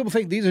lot of people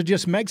think these are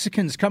just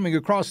Mexicans coming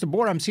across the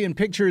border. I'm seeing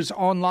pictures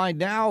online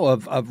now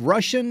of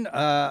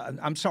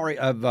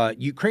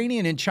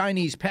Ukrainian and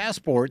Chinese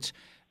passports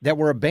that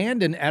were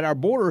abandoned at our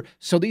border.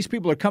 So these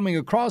people are coming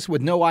across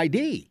with no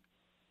ID.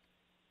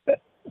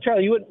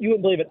 Charlie, you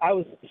wouldn't believe it. I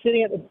was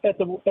sitting at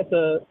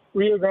the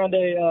Rio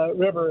Grande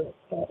River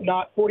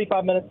not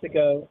 45 minutes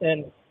ago,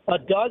 and a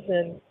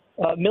dozen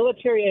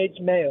military-age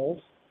males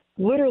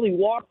literally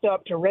walked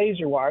up to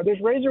razor wire. There's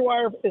razor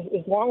wire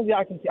as long as the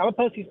eye can see. I'm going to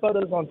post these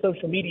photos on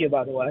social media,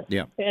 by the way.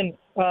 Yeah. And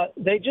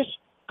they just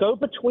go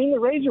between the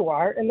razor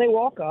wire, and they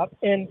walk up,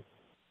 and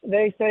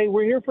they say,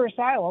 we're here for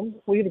asylum.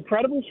 We have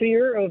incredible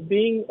fear of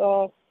being,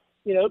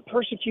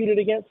 persecuted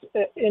against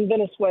in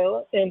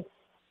Venezuela. And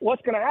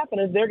what's going to happen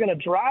is they're going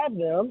to drive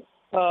them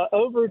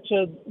over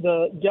to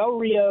the Del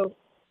Rio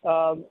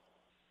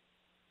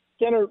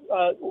center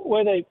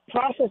where they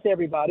process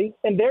everybody,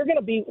 and they're going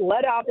to be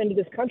let out into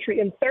this country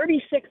in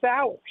 36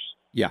 hours.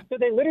 Yeah. So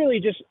they literally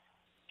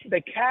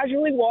they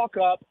casually walk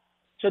up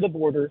to the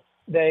border.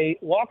 They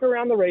walk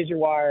around the razor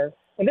wire,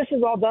 and this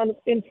is all done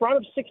in front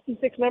of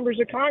 66 members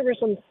of Congress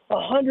and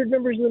 100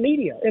 members of the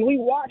media. And we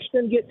watched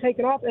them get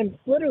taken off, and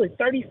literally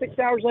 36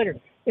 hours later.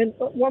 And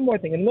one more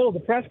thing, in the middle of the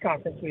press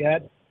conference we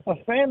had, a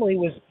family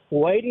was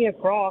wading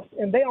across,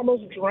 and they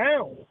almost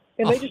drowned.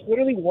 And they just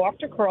literally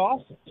walked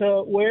across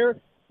to where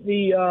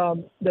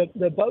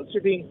the boats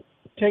are being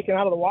taken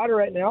out of the water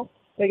right now.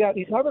 They got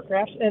these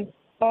hovercrafts, and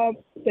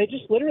they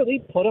just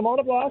literally put them on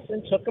a bus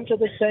and took them to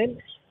the same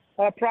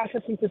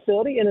processing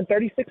facility. And in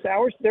 36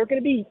 hours, they're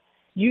going to be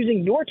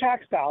using your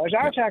tax dollars,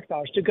 our tax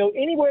dollars, to go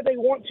anywhere they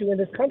want to in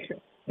this country.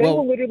 They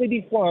will literally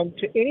be flown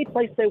to any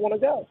place they want to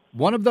go.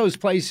 One of those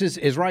places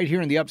is right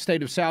here in the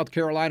upstate of South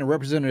Carolina.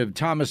 Representative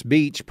Thomas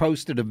Beach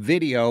posted a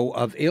video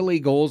of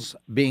illegals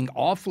being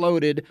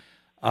offloaded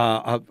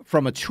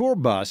from a tour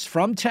bus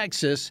from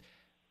Texas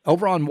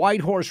over on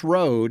Whitehorse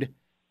Road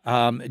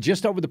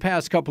just over the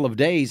past couple of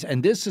days.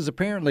 And this is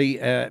apparently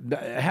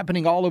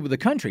happening all over the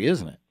country,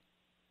 isn't it?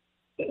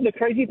 The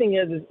crazy thing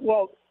is,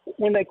 well,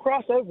 when they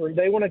cross over,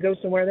 they want to go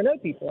somewhere they know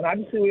people. And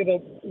obviously we have a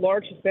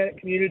large Hispanic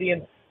community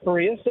in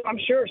Berea, so I'm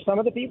sure some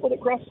of the people that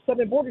cross the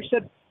southern border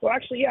said, well,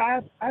 actually,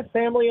 yeah, I have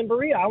family in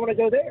Berea. I want to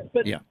go there.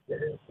 But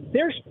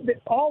there's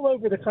all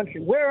over the country,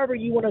 wherever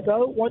you want to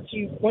go, once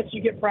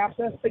you get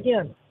processed.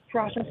 Again,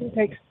 processing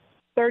takes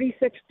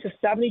 36 to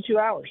 72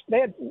 hours.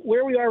 They had,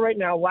 where we are right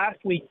now, last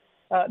week,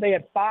 they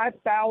had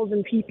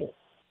 5,000 people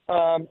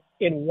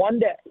in one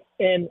day.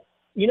 And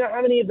you know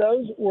how many of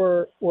those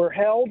were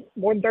held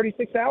more than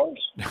 36 hours?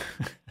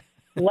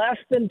 Less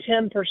than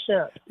 10%.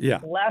 Yeah.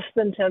 Less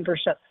than 10%.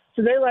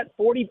 So they let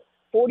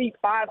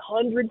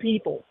 4,500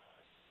 people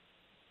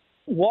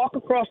walk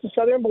across the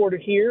southern border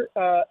here,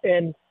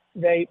 and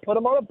they put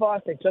them on a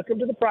bus. They took them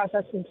to the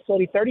processing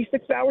facility.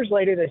 36 hours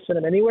later, they sent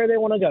them anywhere they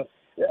want to go.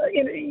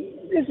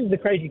 This is the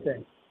crazy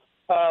thing.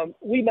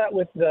 We met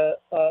with the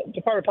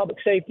Department of Public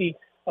Safety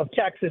of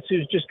Texas,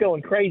 who's just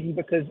going crazy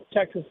because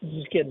Texas is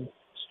just getting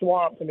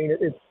swamped. I mean,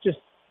 it's just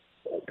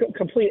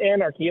complete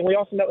anarchy. And we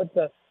also met with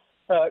the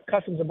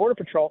Customs and Border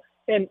Patrol,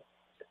 and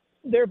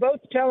they're both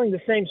telling the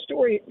same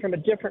story from a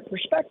different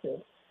perspective.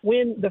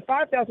 When the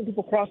 5,000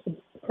 people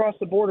crossed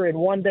the border in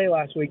one day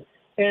last week,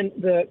 and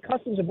the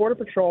Customs and Border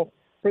Patrol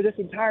for this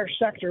entire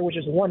sector, which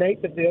is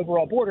 1/8 of the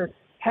overall border,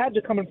 had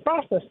to come and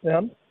process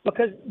them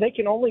because they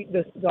can only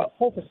the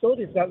whole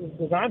facility is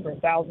designed for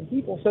 1,000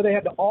 people, so they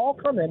had to all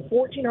come in,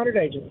 1,400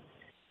 agents,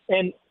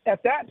 and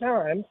at that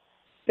time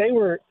they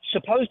were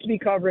supposed to be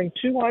covering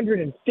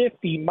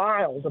 250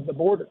 miles of the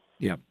border.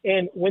 Yeah.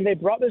 And when they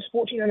brought those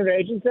 1,400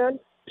 agents in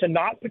to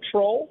not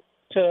patrol,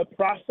 to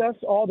process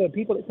all the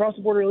people that cross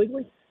the border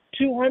illegally,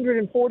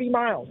 240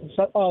 miles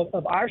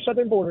of our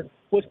southern border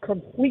was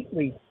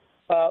completely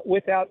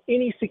without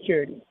any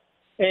security.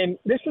 And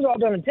this was all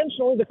done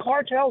intentionally. The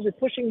cartels are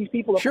pushing these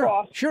people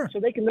across so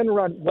they can then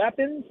run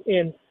weapons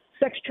in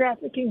sex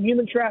trafficking,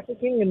 human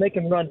trafficking, and they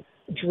can run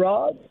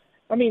drugs.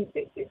 I mean,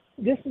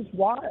 this is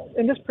wild.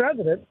 And this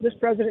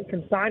president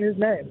can sign his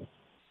name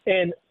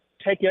and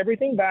take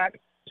everything back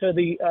to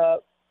the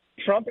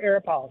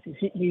Trump-era policies.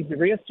 He's the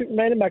reinstituting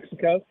man in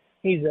Mexico.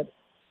 He's a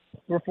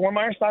reform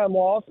our asylum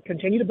laws,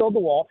 continue to build the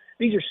wall.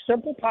 These are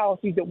simple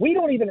policies that we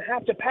don't even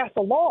have to pass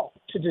a law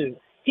to do.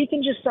 He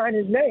can just sign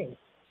his name.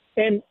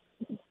 And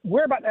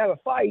we're about to have a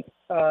fight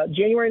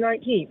January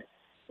 19th.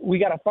 We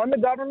got to fund the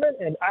government,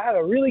 and I have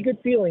a really good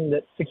feeling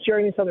that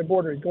securing the southern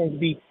border is going to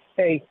be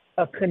a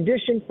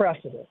conditioned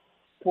precedent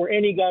for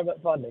any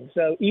government funding.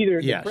 So either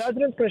the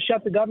president's going to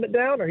shut the government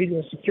down or he's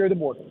going to secure the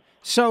border.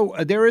 So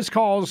there is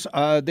calls.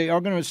 They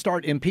are going to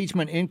start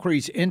impeachment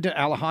inquiries into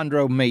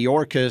Alejandro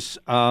Mayorkas.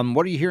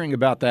 What are you hearing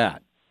about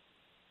that?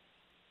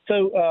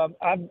 So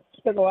I've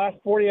spent the last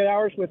 48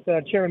 hours with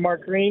Chairman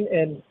Mark Green,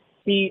 and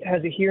he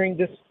has a hearing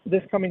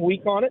this coming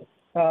week on it.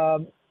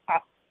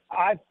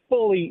 I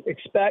fully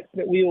expect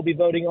that we will be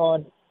voting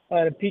on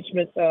an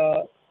impeachment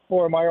for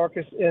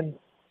Mayorkas in,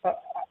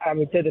 I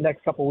would say, the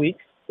next couple of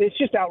weeks. It's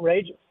just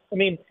outrageous. I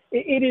mean,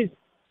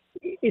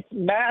 it's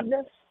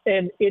madness,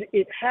 and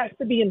it has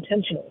to be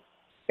intentional.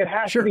 It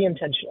has to be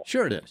intentional.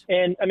 Sure it is.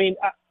 And, I mean,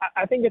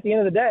 I think at the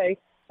end of the day,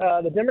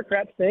 the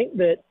Democrats think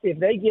that if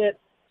they get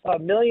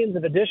millions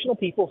of additional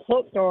people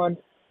hooked on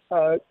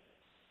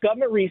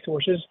government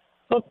resources,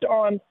 hooked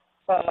on,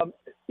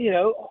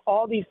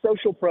 all these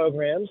social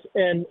programs,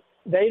 and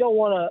they don't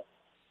want to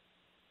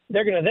 –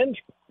 they're going to then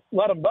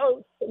let them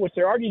vote, which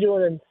they're already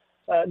doing in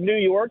New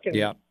York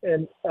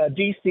and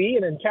D.C.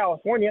 and in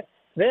California,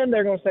 then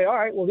they're going to say, all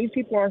right, well, these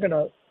people aren't going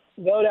to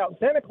vote out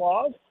Santa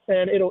Claus,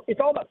 and it's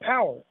all about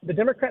power. The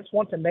Democrats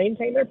want to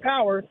maintain their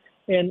power,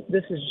 and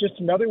this is just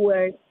another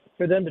way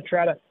for them to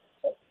try to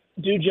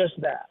do just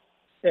that.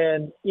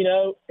 And,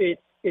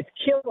 it's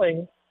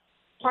killing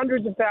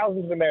hundreds of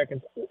thousands of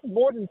Americans.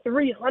 More than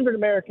 300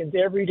 Americans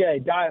every day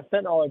die of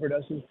fentanyl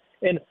overdoses,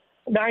 and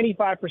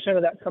 95%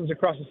 of that comes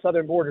across the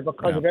southern border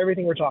because of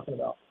everything we're talking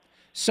about.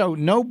 So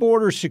no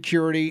border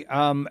security,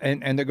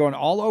 and they're going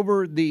all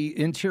over the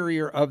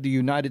interior of the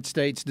United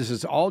States. This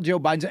is all Joe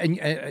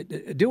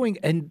Biden's doing.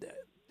 And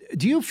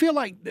do you feel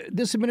like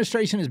this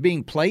administration is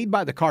being played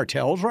by the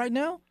cartels right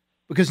now?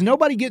 Because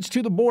nobody gets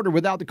to the border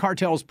without the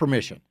cartel's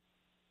permission.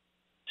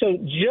 So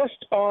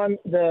just on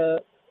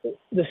the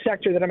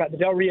sector that I'm at, the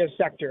Del Rio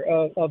sector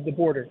of the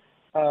border,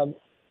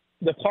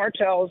 the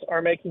cartels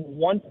are making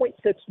 $1.6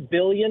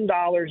 billion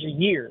a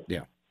year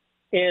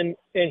in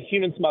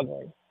human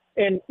smuggling.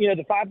 And,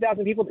 the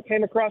 5,000 people that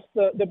came across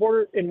the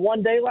border in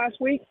one day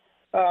last week,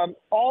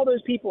 all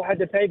those people had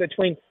to pay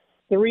between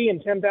 $3,000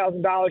 and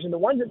 $10,000, and the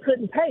ones that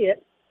couldn't pay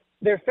it,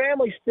 their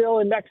family's still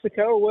in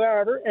Mexico or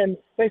wherever, and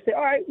they say,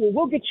 all right, well,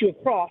 we'll get you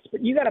across,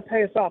 but you got to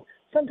pay us off.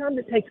 Sometimes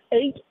it takes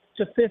 8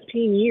 to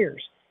 15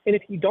 years, and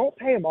if you don't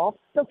pay them off,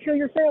 they'll kill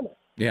your family.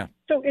 Yeah.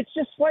 So it's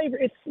just slavery.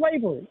 It's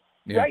slavery.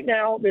 Yeah. Right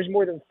now, there's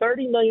more than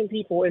 30 million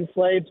people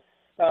enslaved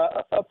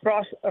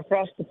across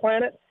the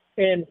planet,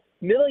 and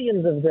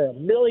millions of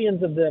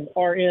them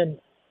are in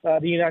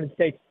the United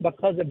States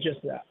because of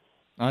just that.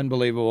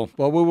 Unbelievable.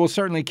 Well, we will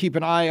certainly keep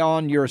an eye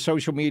on your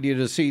social media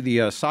to see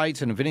the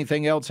sites, and if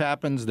anything else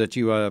happens that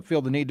you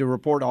feel the need to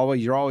report,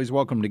 you're always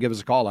welcome to give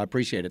us a call. I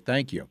appreciate it.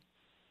 Thank you.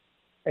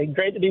 Hey,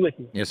 great to be with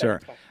you. Yes, sir.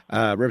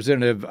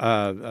 Representative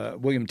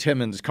William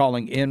Timmons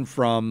calling in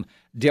from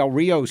Del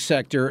Rio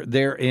sector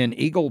there in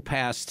Eagle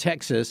Pass,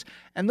 Texas.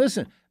 And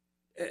listen,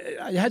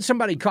 I had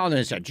somebody call in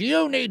and said,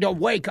 you need to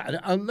wake up.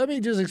 Let me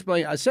just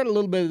explain. I said a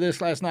little bit of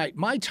this last night.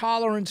 My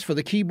tolerance for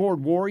the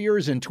keyboard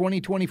warriors in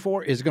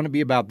 2024 is going to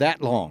be about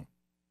that long.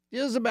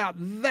 It's about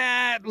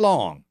that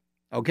long,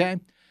 okay?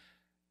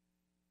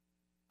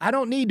 I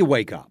don't need to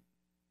wake up.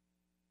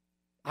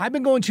 I've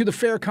been going to the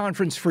fair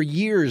conference for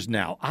years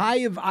now.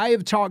 I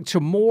have talked to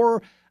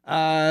more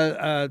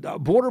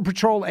Border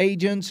Patrol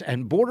agents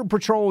and Border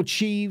Patrol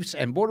chiefs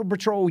and Border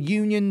Patrol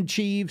union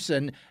chiefs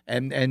and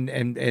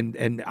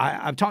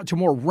I've talked to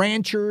more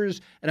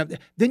ranchers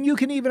than you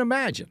can even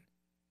imagine.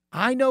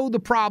 I know the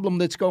problem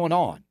that's going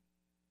on.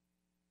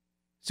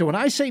 So when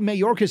I say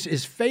Mayorkas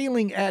is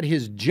failing at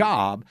his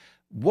job,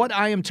 what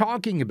I am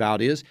talking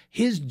about is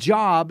his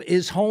job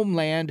is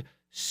Homeland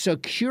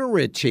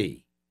Security.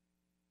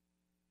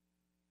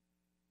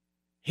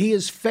 He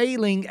is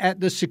failing at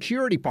the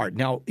security part.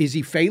 Now, is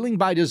he failing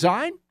by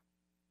design?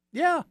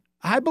 Yeah,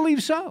 I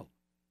believe so.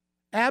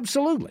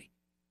 Absolutely.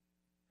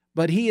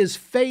 But he is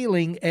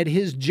failing at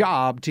his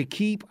job to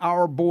keep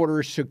our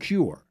border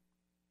secure.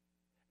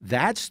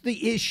 That's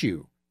the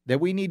issue that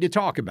we need to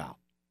talk about.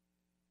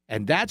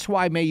 And that's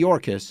why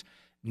Mayorkas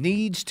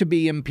needs to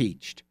be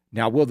impeached.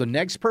 Now, will the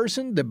next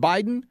person that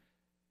Biden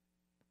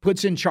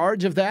puts in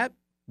charge of that,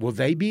 will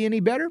they be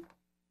any better?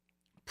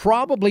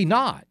 Probably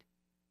not.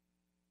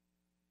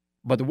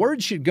 But the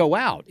word should go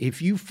out.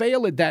 If you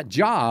fail at that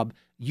job,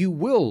 you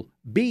will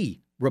be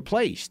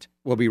replaced.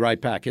 We'll be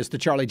right back. It's the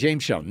Charlie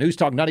James Show. News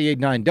Talk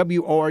 98.9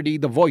 WORD,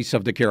 the voice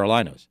of the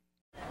Carolinas.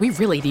 We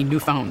really need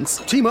new phones.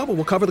 T-Mobile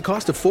will cover the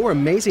cost of 4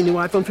 amazing new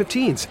iPhone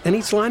 15s, and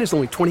each line is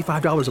only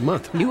 $25 a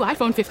month. New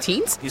iPhone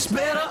 15s? It's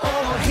better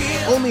over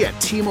here. Only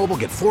at T-Mobile,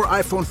 get 4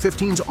 iPhone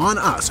 15s on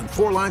us and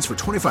 4 lines for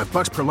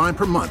 $25 per line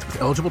per month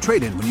with eligible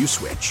trade-in when you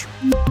switch.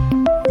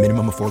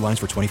 Minimum of 4 lines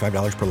for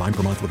 $25 per line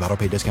per month with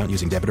autopay discount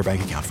using debit or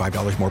bank account.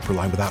 $5 more per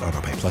line without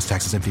autopay, plus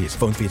taxes and fees.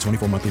 Phone fee at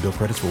 24 monthly bill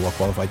credits for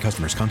well-qualified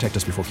customers. Contact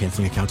us before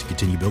canceling account to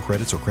continue bill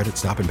credits or credit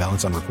stop and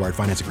balance on required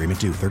finance agreement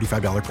due.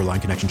 $35 per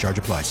line connection charge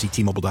applies. See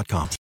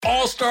T-Mobile.com.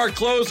 All-star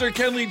closer,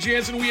 Kenley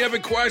Jansen, we have a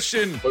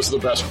question. What's the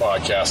best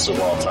podcast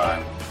of all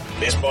time?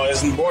 Baseball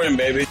isn't boring,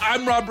 baby.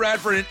 I'm Rob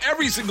Bradford, and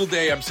every single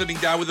day I'm sitting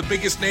down with the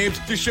biggest names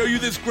to show you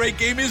this great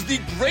game is the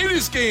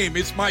greatest game.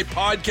 It's my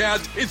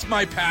podcast. It's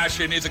my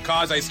passion. It's a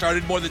cause I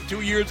started more than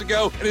 2 years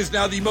ago and is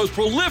now the most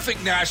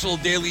prolific national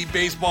daily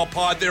baseball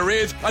pod there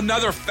is.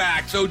 Another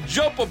fact. So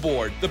jump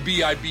aboard the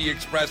BIB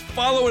Express.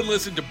 Follow and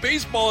listen to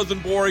Baseball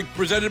Isn't Boring,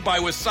 presented by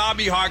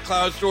Wasabi Hot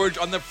Cloud Storage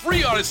on the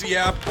free Odyssey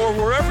app or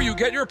wherever you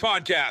get your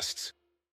podcasts.